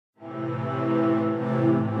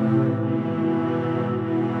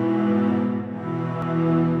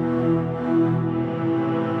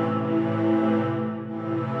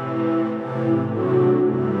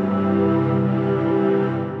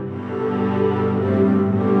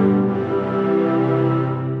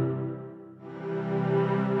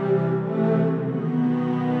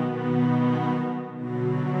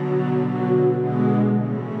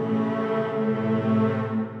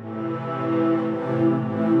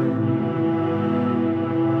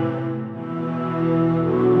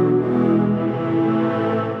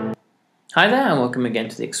Hi there, and welcome again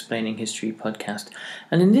to the Explaining History podcast.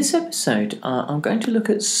 And in this episode, I'm going to look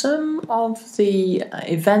at some of the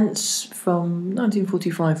events from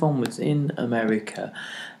 1945 onwards in America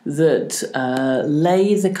that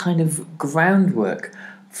lay the kind of groundwork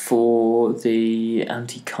for the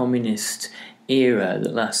anti-communist era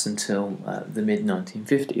that lasts until the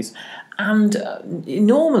mid-1950s. And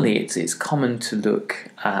normally it's common to look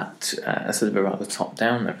at a sort of a rather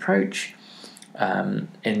top-down approach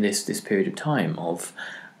in this period of time of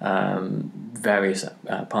various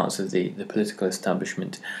parts of the political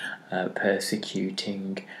establishment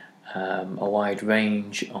persecuting a wide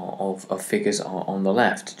range of figures on the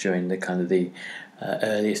left during the kind of the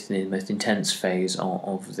earliest and most intense phase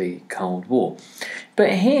of the Cold War.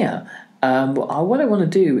 But here, what I want to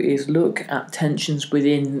do is look at tensions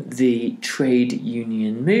within the trade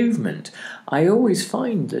union movement. I always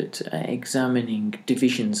find that examining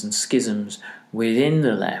divisions and schisms within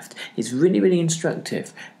the left is really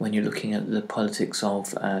instructive when you're looking at the politics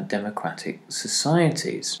of democratic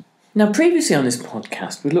societies. Now, previously on this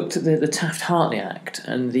podcast, we looked at the Taft-Hartley Act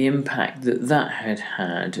and the impact that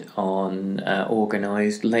had on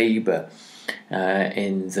organised labour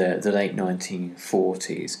in the late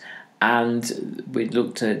 1940s. And we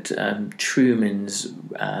looked at Truman's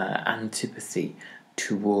antipathy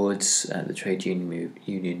towards the trade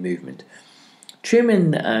union movement.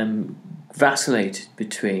 Truman vacillated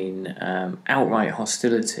between outright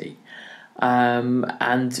hostility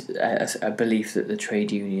and a belief that the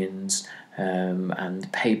trade unions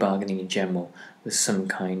and pay bargaining in general was some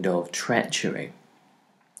kind of treachery,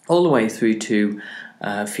 all the way through to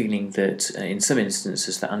feeling that in some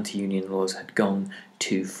instances the anti-union laws had gone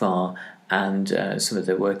too far and some of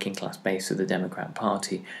the working class base of the Democrat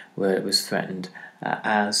Party was threatened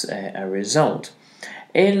as a result.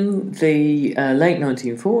 In the late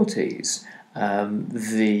 1940s,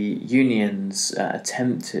 the unions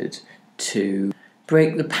attempted to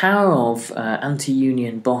break the power of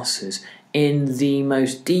anti-union bosses in the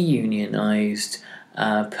most de-unionised,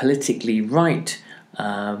 politically right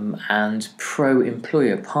and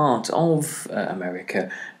pro-employer part of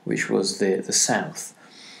America, which was the South.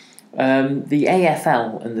 The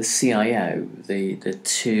AFL and the CIO, the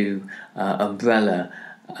two umbrella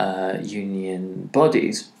union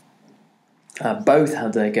bodies, both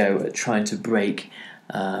had their go at trying to break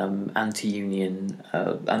anti-union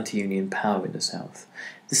power in the South.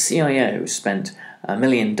 The CIO spent $1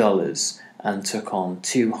 million and took on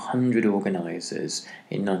 200 organisers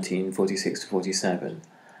in 1946 to 47,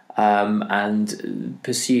 and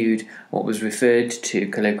pursued what was referred to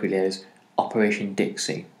colloquially as Operation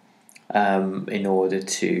Dixie, in order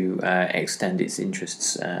to extend its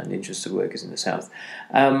interests and the interests of workers in the South.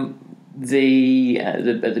 At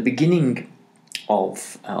the beginning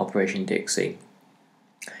of Operation Dixie,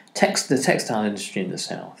 the textile industry in the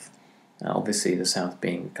South, obviously the South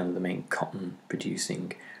being kind of the main cotton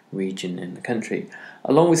producing region in the country,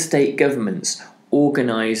 along with state governments,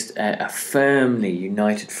 organised a firmly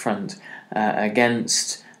united front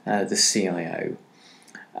against the CIO.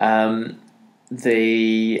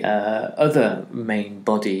 The other main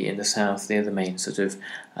body in the South, the other main sort of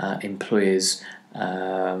employers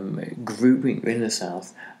grouping in the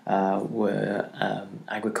South were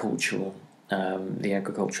the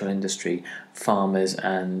agricultural industry, farmers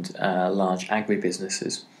and large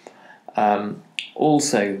agribusinesses.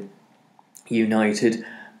 Also united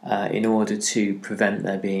in order to prevent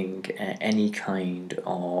there being any kind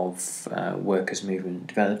of workers' movement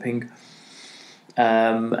developing.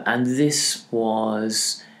 And this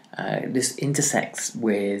intersects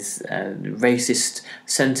with racist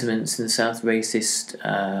sentiments in the South, the racist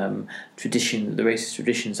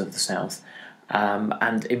traditions of the South,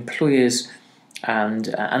 and employers and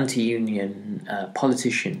anti-union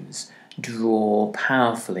politicians draw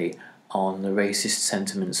powerfully on the racist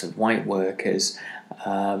sentiments of white workers,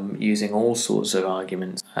 using all sorts of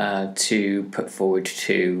arguments to put forward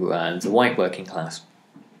to the white working class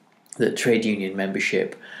that trade union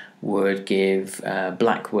membership would give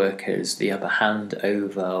black workers the upper hand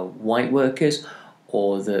over white workers,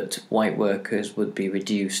 or that white workers would be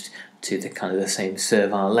reduced to the kind of the same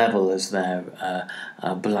servile level as their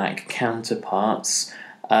black counterparts.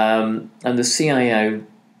 And the CIO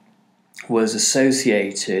was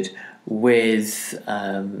associated with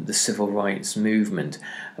the civil rights movement.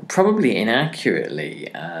 Probably inaccurately,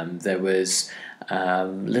 there was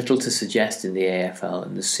little to suggest in the AFL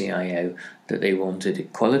and the CIO that they wanted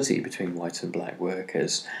equality between white and black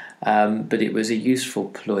workers, but it was a useful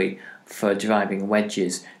ploy for driving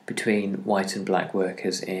wedges between white and black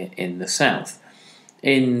workers in the South.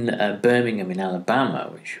 In Birmingham in Alabama,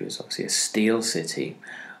 which was obviously a steel city,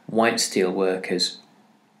 white steel workers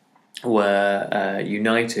were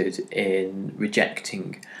united in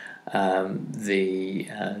rejecting the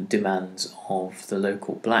demands of the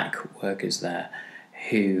local black workers there,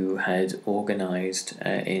 who had organised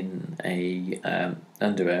in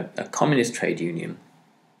under a communist trade union,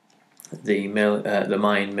 the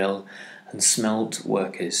mine, mill, and smelt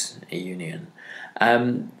workers union.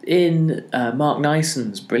 In Mark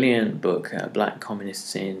Nyson's brilliant book, Black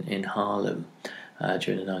Communists in Harlem,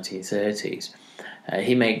 during the 1930s,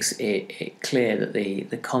 he makes it clear that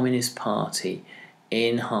the Communist Party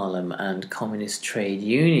in Harlem and communist trade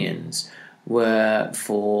unions were,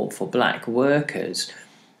 for black workers,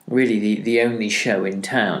 really the only show in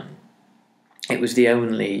town. It was the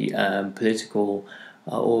only political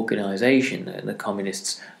organisation, the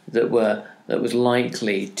communists, that was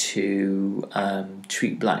likely to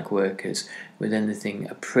treat black workers with anything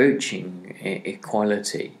approaching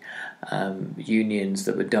equality. Unions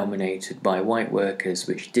that were dominated by white workers,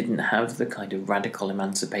 which didn't have the kind of radical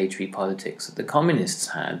emancipatory politics that the communists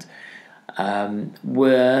had,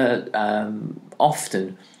 were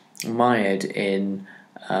often mired in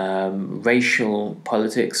racial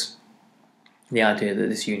politics. The idea that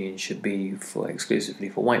this union should be exclusively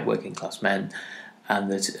for white working class men, and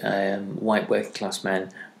that white working class men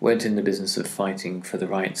weren't in the business of fighting for the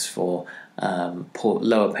rights for poor,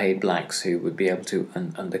 lower paid blacks who would be able to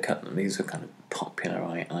undercut them. These are kind of popular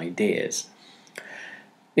ideas.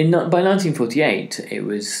 By 1948, it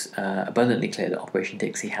was abundantly clear that Operation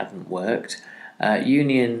Dixie hadn't worked.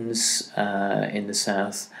 Unions in the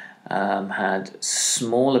South had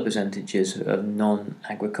smaller percentages of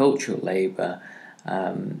non-agricultural labour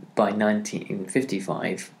by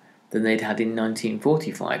 1955 than they'd had in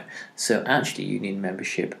 1945. So actually union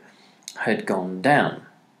membership had gone down.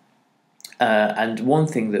 And one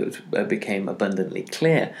thing that became abundantly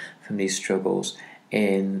clear from these struggles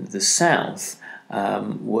in the South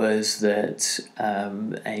was that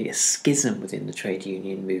a schism within the trade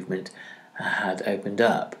union movement had opened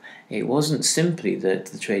up. It wasn't simply that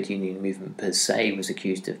the trade union movement per se was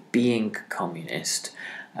accused of being communist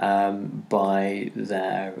by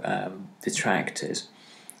their detractors.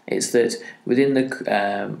 It's that within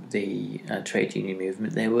the trade union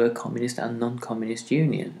movement there were communist and non-communist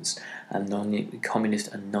unions, and communist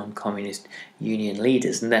and non-communist union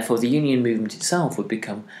leaders, and therefore the union movement itself would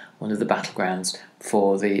become one of the battlegrounds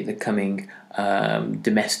for the coming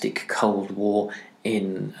domestic Cold War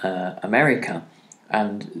in America,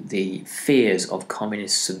 and the fears of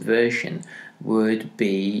communist subversion would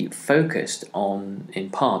be focused in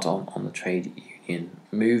part on the trade union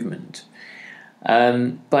movement.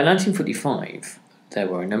 By 1945, there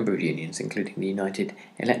were a number of unions, including the United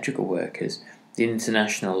Electrical Workers, the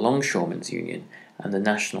International Longshoremen's Union, and the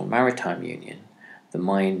National Maritime Union, the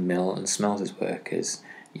Mine, Mill, and Smelters Workers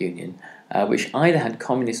Union, which either had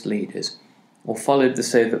communist leaders or followed the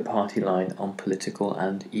Soviet Party line on political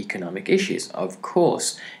and economic issues. Of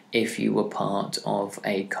course, if you were part of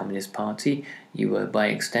a communist party, you were by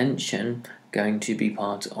extension going to be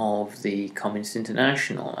part of the Communist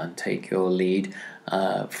International and take your lead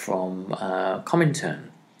from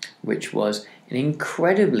Comintern, which was an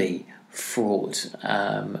incredibly fraught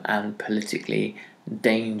and politically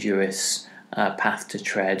dangerous path to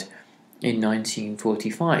tread in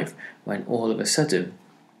 1945, when all of a sudden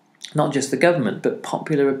not just the government but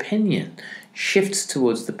popular opinion shifts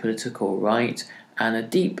towards the political right, and a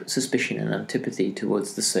deep suspicion and antipathy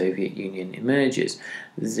towards the Soviet Union emerges.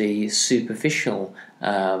 The superficial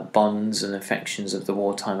bonds and affections of the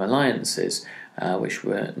wartime alliances, which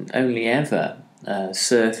were only ever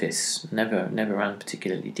surface, never ran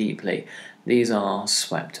particularly deeply, these are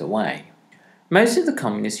swept away. Most of the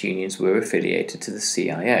communist unions were affiliated to the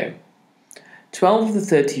CIO. 12 of the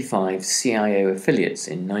 35 CIO affiliates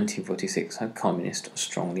in 1946 had communist or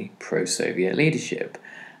strongly pro-Soviet leadership,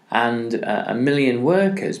 and 1 million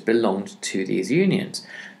workers belonged to these unions.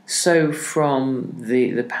 So from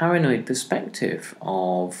the paranoid perspective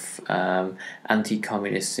of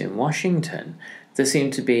anti-communists in Washington, there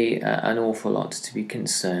seemed to be an awful lot to be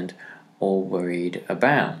concerned or worried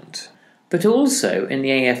about. But also in the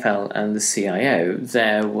AFL and the CIO,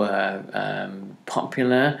 there were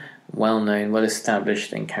popular, well-known,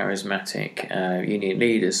 well-established and charismatic union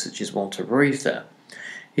leaders such as Walter Reuther,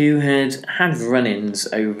 who had run-ins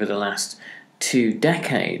over the last 2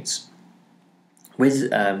 decades with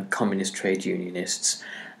communist trade unionists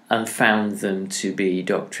and found them to be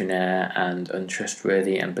doctrinaire and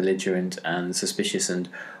untrustworthy and belligerent and suspicious and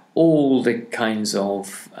all the kinds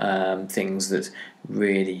of things that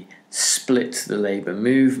really split the labour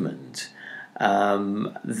movement.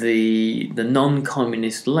 The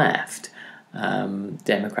non-communist left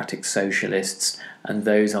democratic socialists and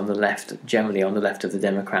those on the left, generally on the left of the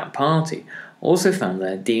Democrat Party, also found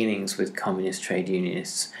their dealings with communist trade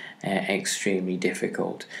unionists extremely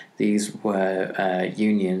difficult. These were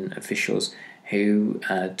union officials who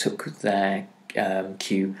took their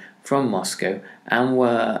cue from Moscow and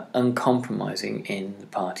were uncompromising in the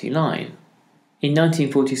party line. In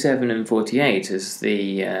 1947 and 48, as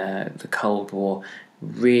the Cold War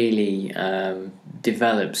really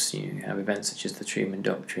develops, you have events such as the Truman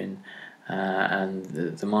Doctrine and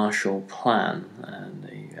the Marshall Plan and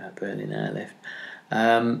the Berlin Airlift,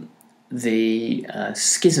 the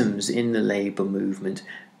schisms in the labour movement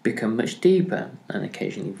become much deeper and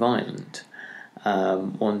occasionally violent.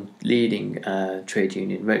 One leading trade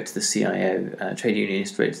union wrote to the CIO, trade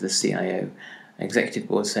unionist wrote to the CIO executive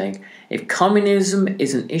board saying, "If communism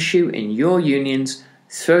is an issue in your unions,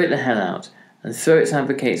 throw it the hell out and throw its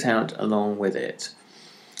advocates out along with it."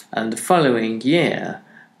 And the following year,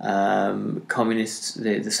 communists,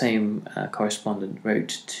 the same correspondent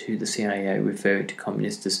wrote to the CIO referring to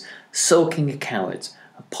communists as sulking cowards,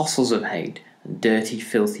 apostles of hate, and dirty,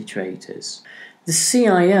 filthy traitors. The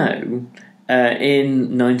CIO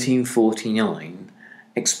in 1949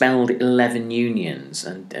 expelled 11 unions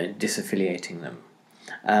and disaffiliating them.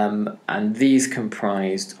 And these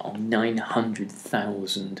comprised of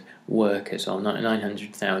 900,000 workers, or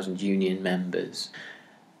 900,000 union members.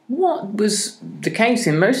 What was the case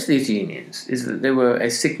in most of these unions is that there were a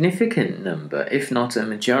significant number, if not a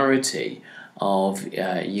majority, of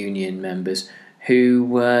union members who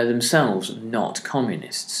were themselves not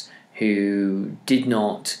communists, who did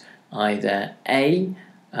not either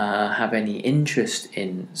have any interest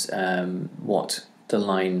in what the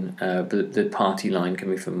line, the party line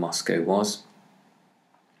coming from Moscow was,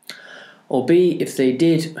 or B, if they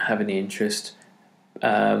did have any interest,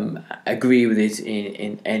 agree with it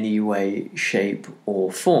in any way, shape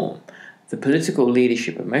or form. The political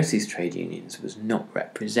leadership of most of these trade unions was not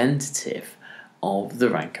representative of the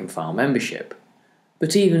rank and file membership.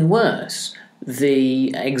 But even worse,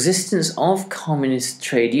 the existence of communist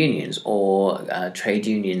trade unions, or trade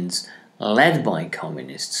unions led by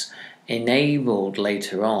communists, enabled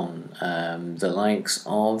later on the likes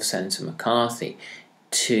of Senator McCarthy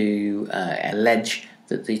to allege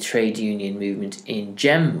that the trade union movement in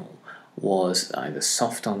general was either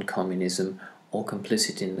soft on communism or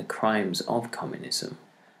complicit in the crimes of communism.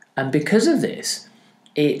 And because of this,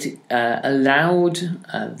 it allowed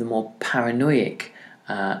the more paranoid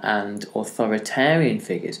and authoritarian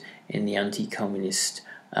figures in the anti-communist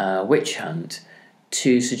witch hunt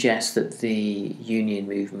to suggest that the union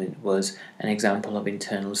movement was an example of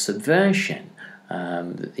internal subversion,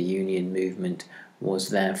 that the union movement was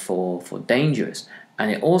therefore dangerous. And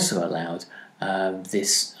it also allowed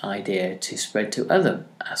this idea to spread to other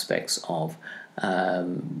aspects of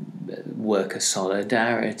worker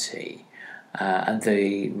solidarity. And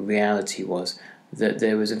the reality was that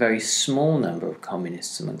there was a very small number of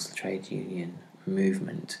communists amongst the trade union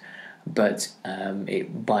movement, but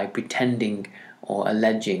by pretending or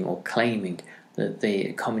alleging or claiming that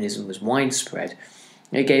the communism was widespread,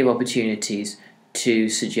 it gave opportunities to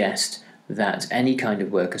suggest that any kind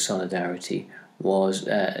of worker solidarity was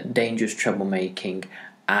dangerous troublemaking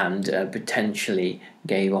and potentially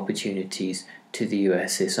gave opportunities to the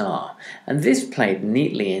USSR. And this played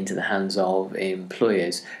neatly into the hands of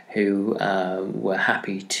employers who were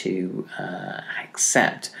happy to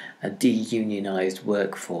accept a de-unionized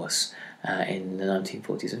workforce in the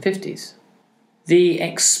 1940s and 50s. The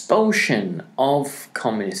expulsion of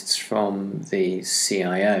communists from the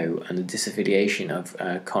CIO and the disaffiliation of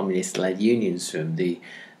communist-led unions from the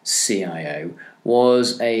CIO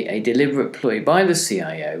was a deliberate ploy by the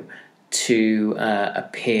CIO to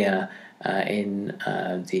appear in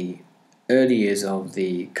the early years of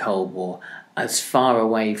the Cold War as far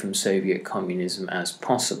away from Soviet communism as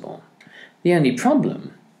possible. The only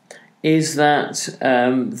problem is that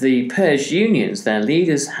the purged unions, their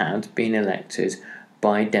leaders had been elected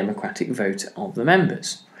by democratic vote of the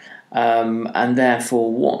members. And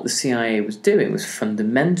therefore what the CIA was doing was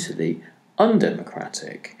fundamentally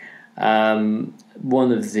undemocratic. One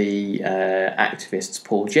of the activists,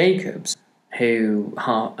 Paul Jacobs, who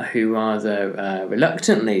rather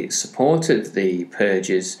reluctantly supported the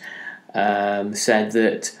purges, said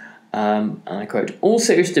that, and I quote, "All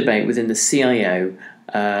serious debate within the CIO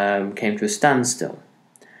came to a standstill.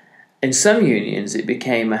 In some unions, it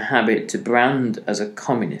became a habit to brand as a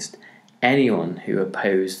communist anyone who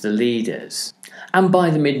opposed the leaders." And by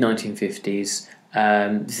the mid-1950s,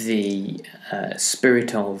 the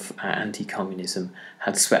spirit of anti-communism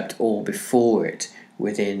had swept all before it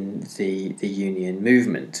within the union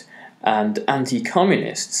movement. and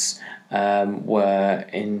anti-communists were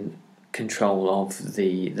in control of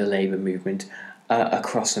the labour movement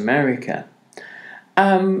across America.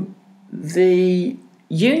 The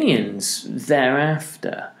unions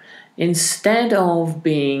thereafter, instead of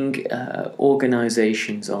being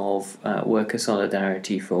organisations of worker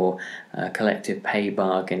solidarity for collective pay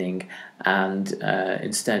bargaining, and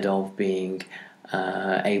instead of being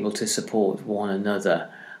able to support one another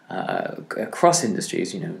across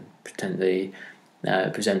industries, present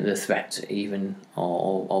the threat even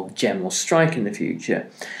of general strike in the future,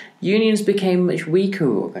 unions became much weaker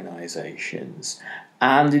organisations,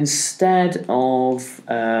 and instead of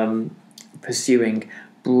pursuing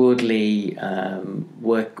broadly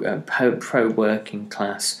pro-working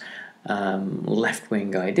class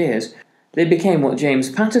left-wing ideas, they became what James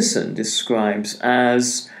Patterson describes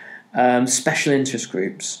as special interest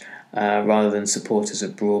groups rather than supporters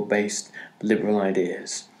of broad-based liberal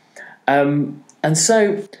ideas. And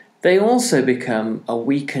so they also become a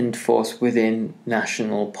weakened force within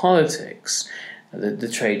national politics. The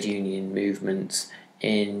trade union movements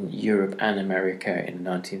in Europe and America in the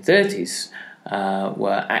 1930s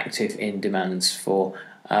were active in demands for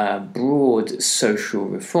broad social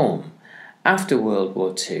reform. After World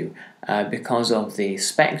War II, because of the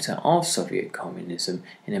spectre of Soviet communism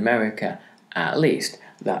in America, at least,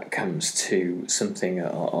 that comes to something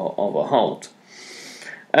of a halt.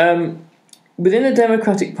 Within the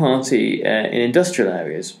Democratic Party in industrial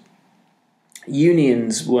areas,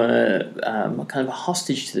 unions were kind of a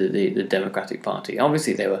hostage to the Democratic Party.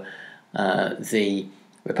 Obviously, they were the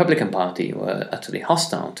Republican Party were utterly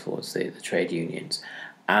hostile towards the trade unions,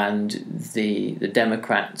 and the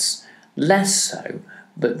Democrats less so,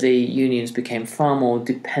 but the unions became far more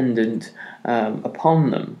dependent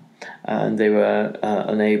upon them, and they were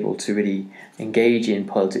unable to really engage in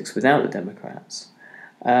politics without the Democrats.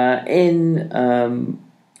 In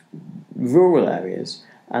rural areas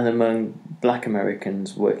and among black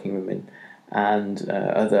Americans, working women, and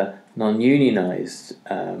other non-unionized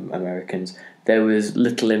Americans, there was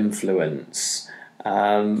little influence.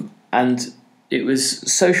 And it was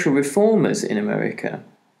social reformers in America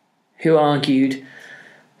who argued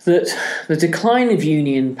that the decline of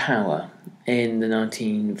union power in the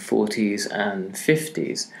 1940s and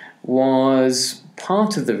 50s was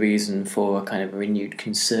part of the reason for a kind of renewed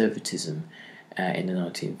conservatism in the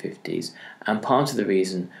 1950s, and part of the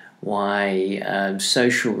reason why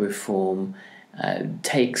social reform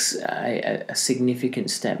takes a significant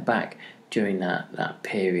step back during that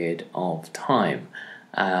period of time,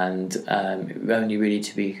 and only really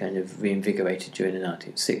to be kind of reinvigorated during the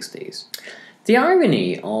 1960s. The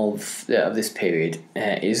irony of this period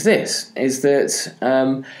is that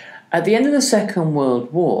at the end of the Second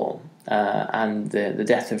World War and the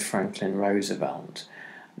death of Franklin Roosevelt,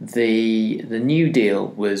 the New Deal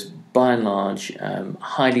was by and large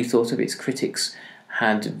highly thought of. Its critics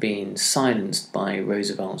had been silenced by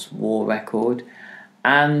Roosevelt's war record,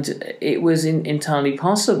 and it was entirely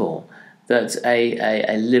possible that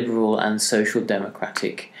a liberal and social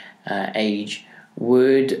democratic age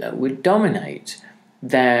would dominate.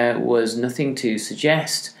 There was nothing to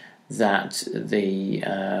suggest that at the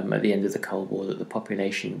end of the Cold War, that the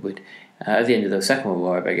population would, at the end of the Second World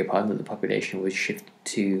War, I beg your pardon, that the population would shift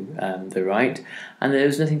to the right, and there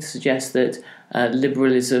was nothing to suggest that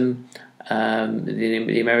liberalism,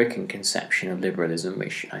 the American conception of liberalism,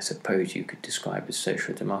 which I suppose you could describe as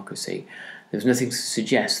social democracy, there was nothing to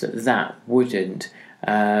suggest that wouldn't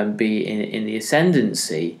be in the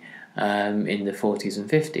ascendancy in the 40s and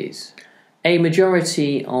 50s. A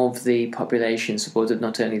majority of the population supported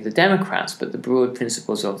not only the Democrats but the broad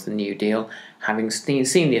principles of the New Deal, having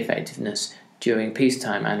seen the effectiveness during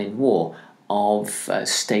peacetime and in war of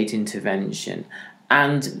state intervention,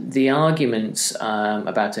 and the arguments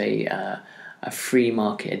about a free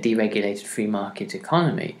market, a deregulated free market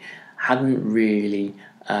economy, hadn't really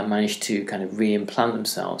managed to kind of re-implant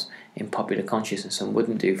themselves in popular consciousness, and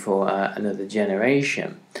wouldn't do for another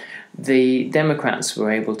generation. The Democrats were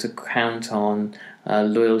able to count on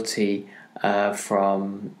loyalty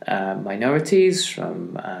from minorities,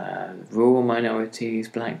 from rural minorities,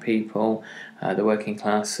 black people, the working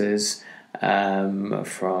classes,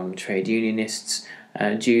 from trade unionists,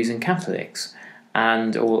 Jews and Catholics.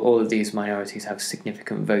 And all of these minorities have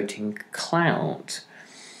significant voting clout.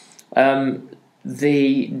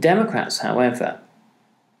 The Democrats, however,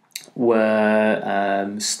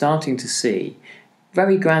 were starting to see,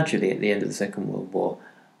 very gradually at the end of the Second World War,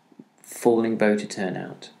 falling voter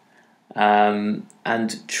turnout.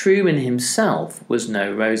 And Truman himself was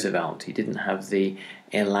no Roosevelt. He didn't have the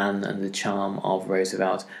elan and the charm of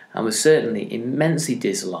Roosevelt, and was certainly immensely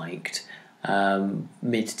disliked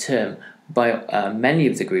mid-term by many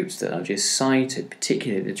of the groups that I've just cited,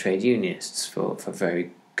 particularly the trade unionists, for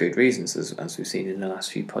very good reasons, as we've seen in the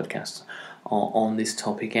last few podcasts on this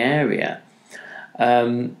topic area.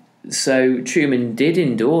 So Truman did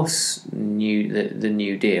endorse the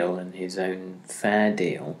New Deal and his own Fair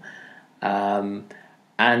Deal, and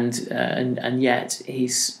yet he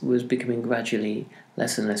was becoming gradually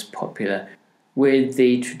less and less popular with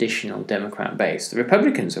the traditional Democrat base. The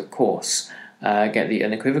Republicans, of course, get the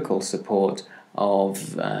unequivocal support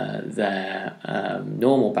of their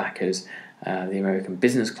normal backers, the American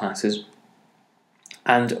business classes,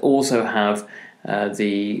 and also have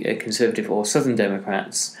the conservative or Southern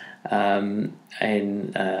Democrats in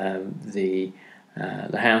the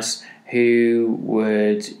House, who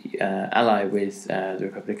would ally with the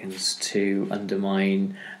Republicans to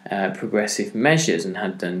undermine progressive measures, and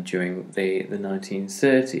had done during the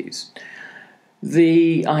 1930s.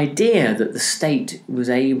 The idea that the state was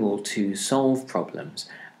able to solve problems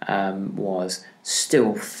was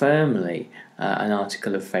still firmly an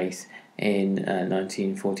article of faith in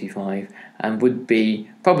 1945, and would be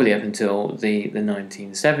probably up until the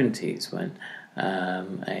 1970s, when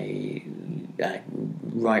a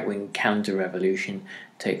right-wing counter-revolution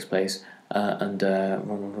takes place under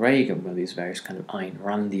Ronald Reagan, with these various kind of Ayn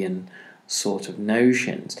Randian sort of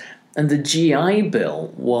notions. And the GI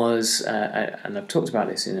Bill was, and I've talked about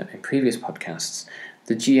this in previous podcasts,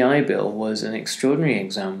 the GI Bill was an extraordinary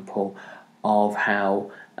example of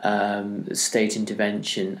how state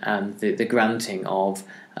intervention and the granting of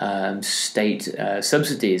state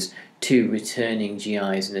subsidies to returning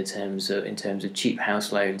GIs in terms of cheap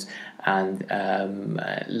house loans and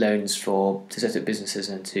loans to set up businesses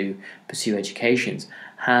and to pursue educations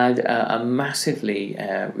had a massively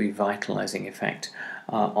revitalising effect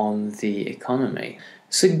on the economy.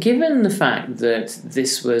 So, given the fact that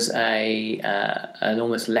this was an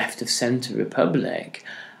almost left of centre republic,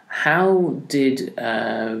 how did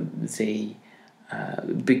the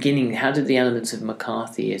elements of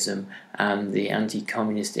McCarthyism and the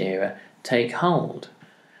anti-communist era take hold?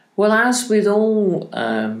 Well, as with all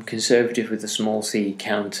conservative with a small c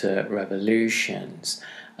counter-revolutions,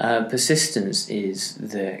 persistence is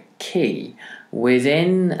the key.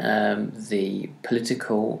 Within the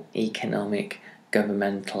political, economic,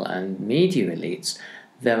 governmental and media elites,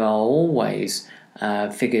 there are always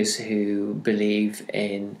figures who believe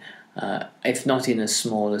in, if not in a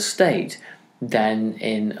smaller state, then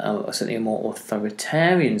in certainly a more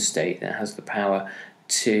authoritarian state that has the power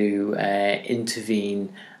to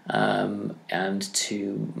intervene and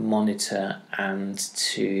to monitor and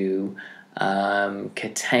to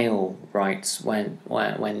curtail rights when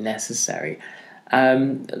necessary.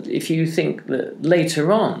 If you think that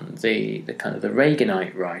later on, the kind of the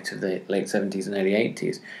Reaganite right of the late 70s and early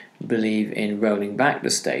 80s believe in rolling back the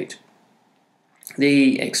state,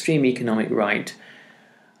 the extreme economic right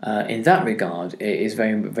in that regard is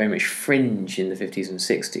very, very much fringe in the 50s and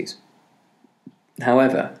 60s.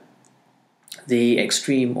 However, the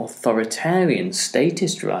extreme authoritarian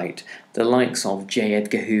statist right, the likes of J.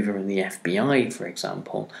 Edgar Hoover and the FBI, for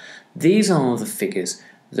example, these are the figures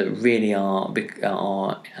that really are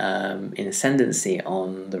in ascendancy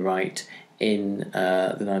on the right in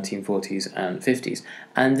the 1940s and 50s,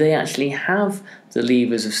 and they actually have the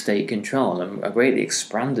levers of state control and a greatly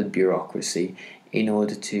expanded bureaucracy in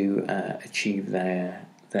order to achieve their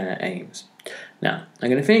aims. Now, I'm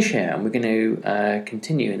going to finish here, and we're going to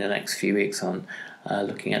continue in the next few weeks on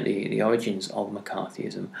looking at the origins of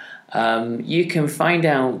McCarthyism. You can find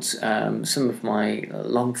out some of my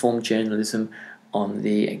long-form journalism on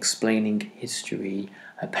the Explaining History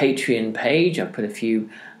Patreon page. I've put a few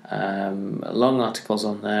long articles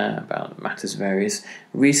on there about matters various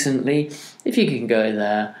recently. If you can go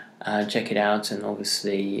there, check it out, and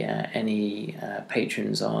obviously any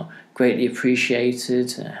patrons are greatly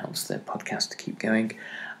appreciated. It helps the podcast to keep going.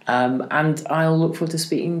 And I'll look forward to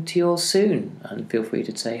speaking to you all soon, and feel free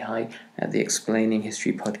to say hi at the Explaining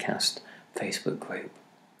History Podcast Facebook group.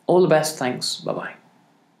 All the best, thanks, bye-bye.